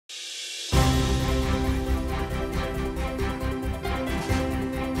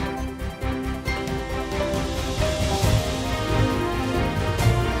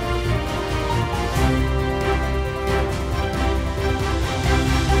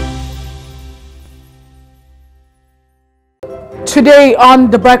Today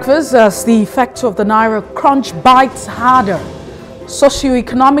on The Breakfast, as the effects of the Naira crunch bites harder,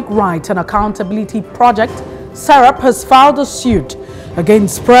 Socioeconomic Rights and Accountability Project, SERAP, has filed a suit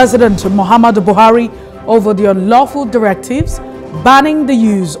against President Muhammadu Buhari over the unlawful directives banning the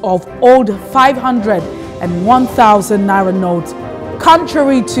use of old 500 and 1,000 Naira notes,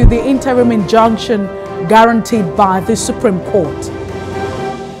 contrary to the interim injunction guaranteed by the Supreme Court.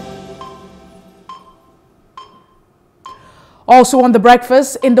 Also on The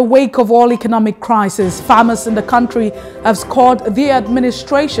Breakfast, in the wake of all economic crisis, farmers in the country have scored the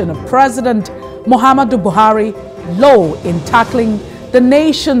administration of President Muhammadu Buhari low in tackling the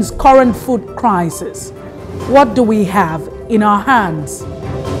nation's current food crisis. What do we have in our hands?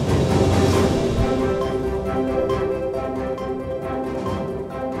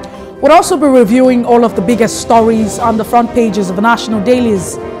 We'll also be reviewing all of the biggest stories on the front pages of the national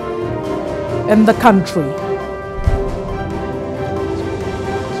dailies in the country.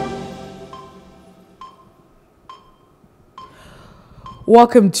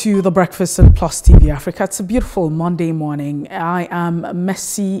 Welcome to The Breakfast on Plus TV Africa. It's a beautiful Monday morning. I am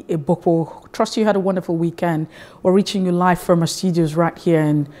Messi Eboko. Trust you had a wonderful weekend. We're reaching you live from our studios right here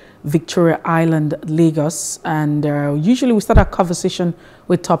in Victoria Island, Lagos. And usually we start our conversation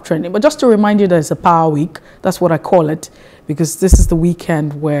with top trending. But just to remind you, there's a power week. That's what I call it, because this is the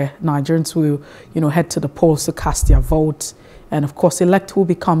weekend where Nigerians will, head to the polls to cast their vote. And of course, elect who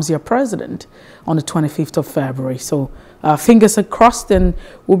becomes your president on the 25th of February. So fingers are crossed, and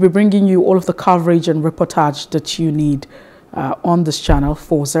we'll be bringing you all of the coverage and reportage that you need on this channel,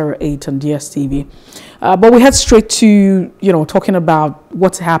 408 on DSTV. But we head straight to, talking about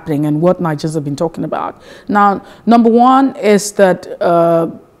what's happening and what Nigerians have been talking about. Now, number one is that,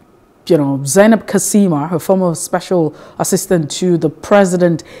 Zainab Kasima, her former special assistant to the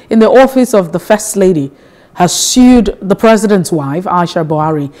president in the office of the First Lady, has sued the president's wife, Aisha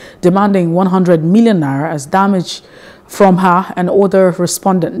Buhari, demanding 100 million naira as damage from her and other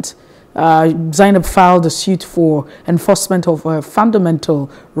respondents. Zainab filed a suit for enforcement of her fundamental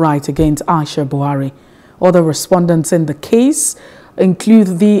right against Aisha Buhari. Other respondents in the case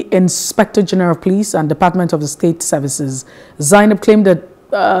include the Inspector General of Police and Department of the State Services. Zainab claimed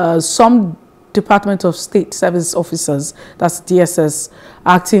that some Department of State Service officers, that's DSS,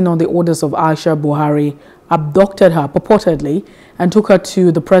 acting on the orders of Aisha Buhari, abducted her purportedly and took her to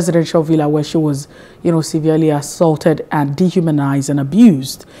the presidential villa where she was, severely assaulted and dehumanized and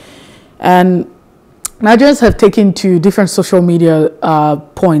abused. And Nigerians have taken to different social media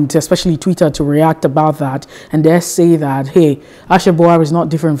points, especially Twitter, to react about that. And they say that, hey, Aisha Buhari is not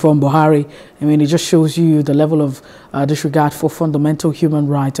different from Buhari. I mean, it just shows you the level of disregard for fundamental human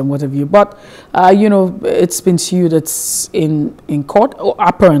rights and what have you. But, it's been sued. It's in court,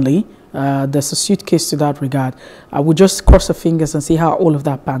 apparently. There's a suitcase to that regard. I will just cross the fingers and see how all of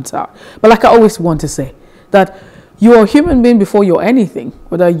that pans out. But like I always want to say, that you're a human being before you're anything,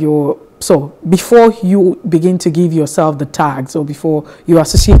 so before you begin to give yourself the tags or before you're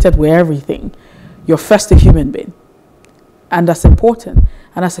associated with everything, you're first a human being. And that's important.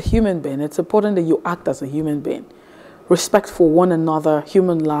 And as a human being, it's important that you act as a human being. Respect for one another,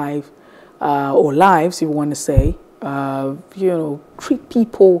 human life, or lives, if you want to say, treat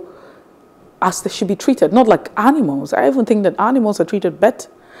people as they should be treated, not like animals. I even think that animals are treated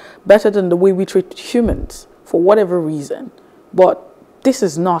better than the way we treat humans for whatever reason. But this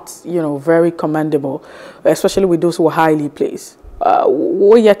is not, very commendable, especially with those who are highly placed.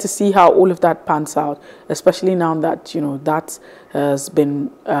 We're yet to see how all of that pans out, especially now that, that has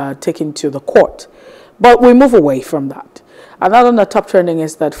been taken to the court. But we move away from that. Another on the top trending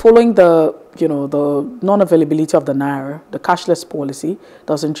is that following the non-availability of the Naira, the cashless policy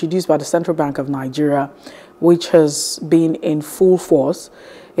that was introduced by the Central Bank of Nigeria, which has been in full force,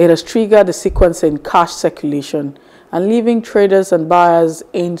 it has triggered a sequence in cash circulation and leaving traders and buyers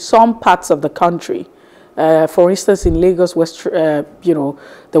in some parts of the country. For instance, in Lagos, they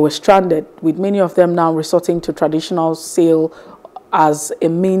were stranded, with many of them now resorting to traditional sale as a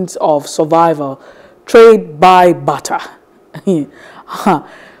means of survival. Trade by barter.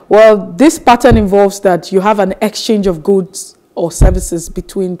 Well, this pattern involves that you have an exchange of goods or services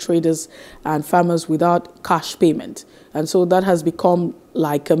between traders and farmers without cash payment. And so that has become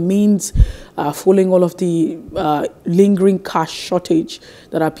like a means following all of the lingering cash shortage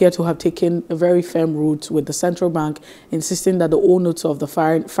that appear to have taken a very firm root, with the central bank insisting that the old notes of the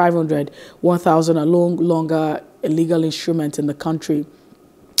 500, 1,000 are longer a legal instrument in the country.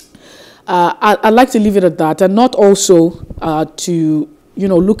 I'd like to leave it at that, and not also to,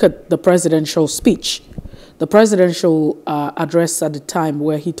 look at the presidential speech the presidential address at the time,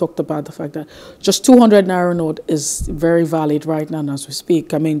 where he talked about the fact that just 200 naira note is very valid right now as we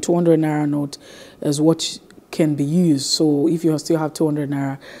speak. I mean, 200 naira note is what can be used. So if you still have 200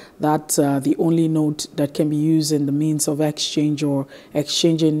 naira, that's the only note that can be used in the means of exchange or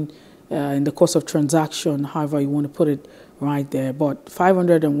exchanging in the course of transaction, however you want to put it right there. But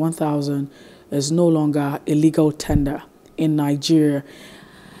 500 and 1,000 is no longer a legal tender in Nigeria.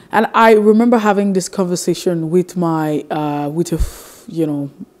 And I remember having this conversation with my,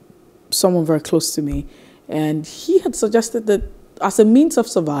 someone very close to me, and he had suggested that as a means of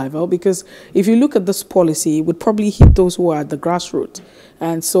survival, because if you look at this policy, it would probably hit those who are at the grassroots.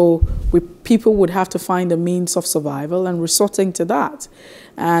 And so people would have to find a means of survival and resorting to that.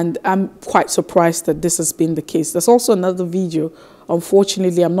 And I'm quite surprised that this has been the case. There's also another video.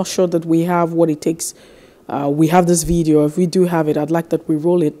 Unfortunately, I'm not sure that we have what it takes. We have this video. If we do have it, I'd like that we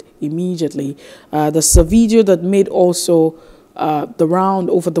roll it immediately. There's a video that made also the round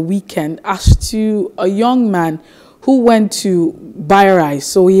over the weekend as to a young man who went to buy rice.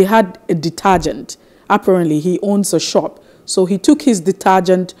 So he had a detergent. Apparently, he owns a shop. So he took his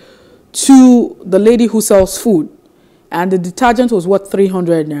detergent to the lady who sells food. And the detergent was worth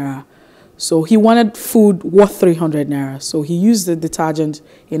 300 naira. So he wanted food worth 300 naira. So he used the detergent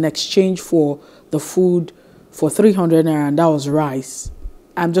in exchange for the food for 300 naira, and that was rice.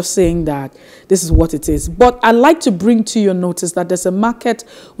 I'm just saying that this is what it is. But I'd like to bring to your notice that there's a market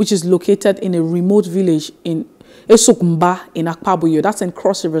which is located in a remote village in Esokumba in Akpabuyo. That's in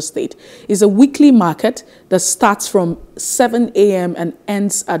Cross River State. It's a weekly market that starts from 7 a.m. and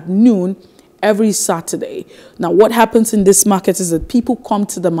ends at noon every Saturday. Now, what happens in this market is that people come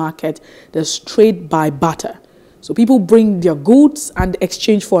to the market, there's trade by barter. So people bring their goods and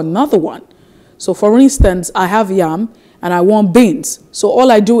exchange for another one. So for instance, I have yam and I want beans. So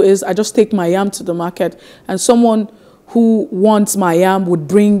all I do is I just take my yam to the market, and someone who wants my yam would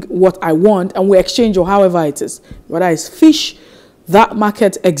bring what I want, and we exchange, or however it is. Whether it's fish, that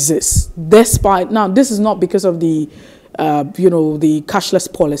market exists. Despite, now this is not because of the the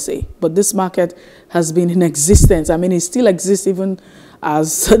cashless policy, but this market has been in existence. I mean, it still exists even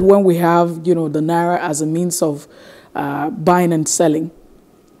as when we have, the naira as a means of buying and selling.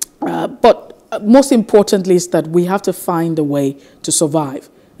 But most importantly is that we have to find a way to survive.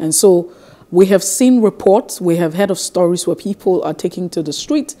 And so we have seen reports, we have heard of stories where people are taking to the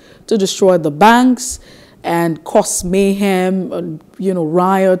street to destroy the banks and cause mayhem, and,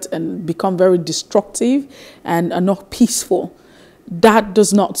 riot, and become very destructive and are not peaceful. That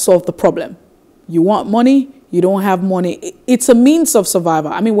does not solve the problem. You want money, you don't have money. It's a means of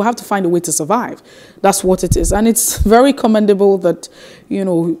survival. I mean, we have to find a way to survive. That's what it is. And it's very commendable that,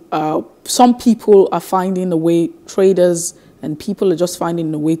 some people are finding a way, traders and people are just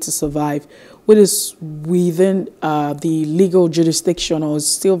finding a way to survive, which is within the legal jurisdiction, or is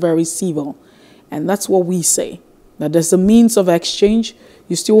still very civil. And that's what we say, that there's a means of exchange.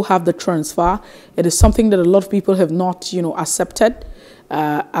 You still have the transfer. It is something that a lot of people have not, accepted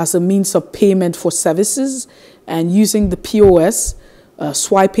as a means of payment for services, and using the POS,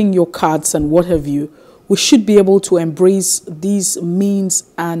 swiping your cards and what have you. We should be able to embrace these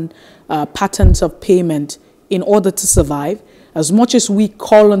means and patterns of payment in order to survive, as much as we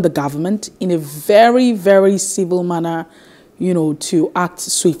call on the government in a very, very civil manner, to act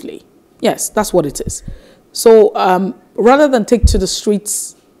swiftly. Yes, that's what it is. So rather than take to the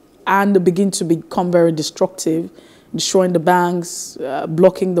streets and begin to become very destructive, destroying the banks,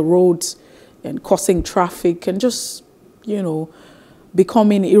 blocking the roads and causing traffic and just,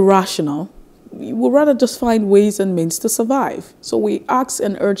 becoming irrational, we would rather just find ways and means to survive. So we ask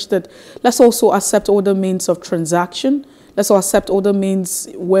and urge that let's also accept other means of transaction. Let's also accept other means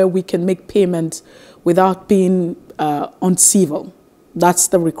where we can make payments without being uncivil. That's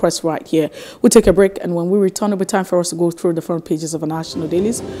the request right here. We'll take a break, and when we return, it'll be time for us to go through the front pages of our national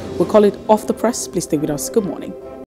dailies. We'll call it Off the Press. Please stay with us. Good morning.